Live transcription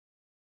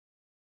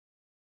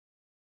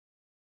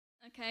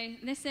Okay,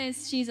 this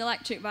is She's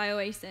Electric by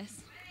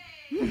Oasis.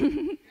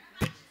 She's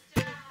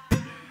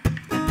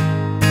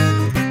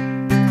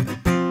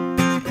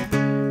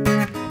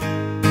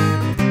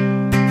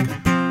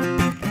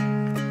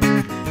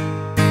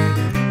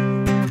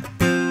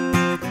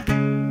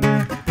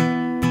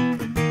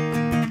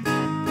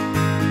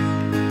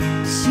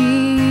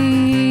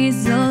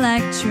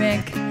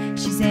electric.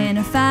 She's in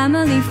a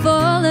family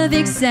full of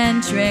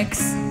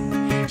eccentrics.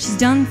 She's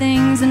done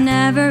things I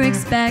never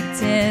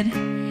expected,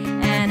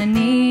 and I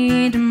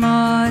need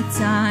more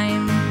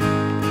time.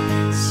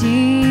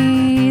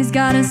 She's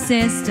got a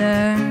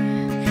sister,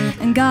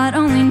 and God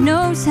only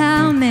knows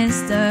how I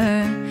missed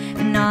her.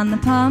 And on the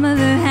palm of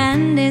her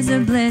hand is a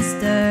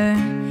blister,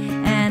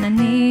 and I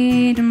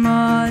need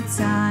more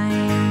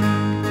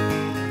time.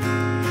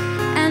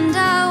 And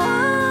I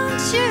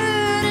want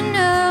you to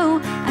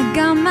know I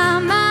got my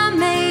mind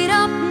made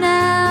up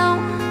now,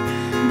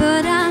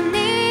 but I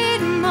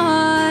need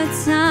more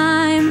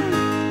time.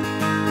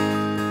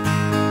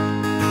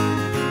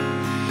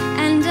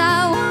 And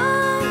I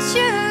want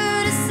you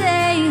to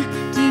say,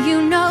 do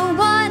you know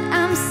what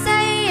I'm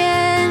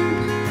saying?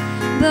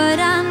 But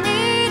I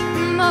need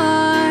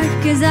more,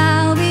 'cause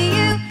I'll be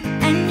you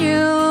and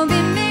you'll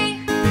be me.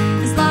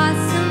 There's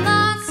lots and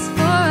lots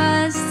for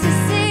us to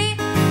see.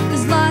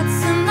 There's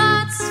lots and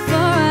lots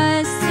for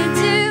us to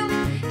do.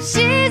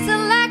 She's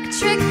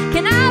electric,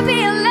 can I be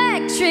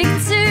electric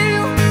too?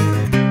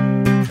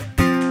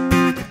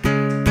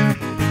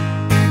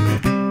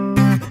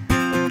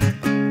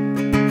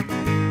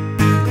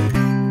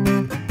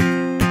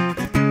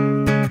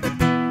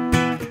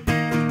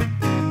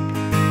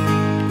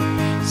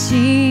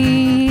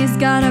 She's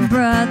got a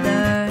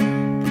brother.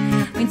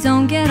 We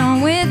don't get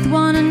on with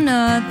one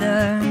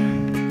another,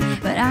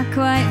 but I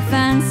quite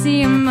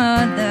fancy a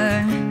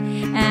mother,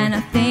 and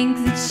I think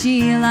that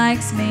she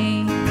likes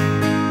me.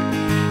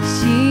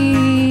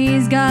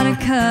 She's got a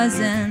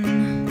cousin.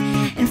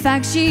 In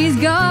fact, she's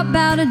got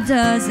about a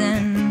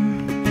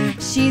dozen.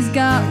 She's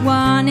got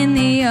one in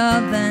the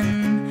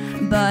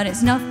oven, but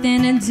it's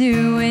nothing to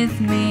do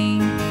with me.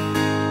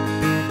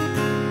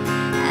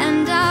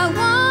 And I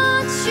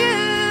want you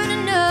to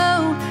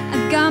know I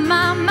got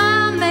my mind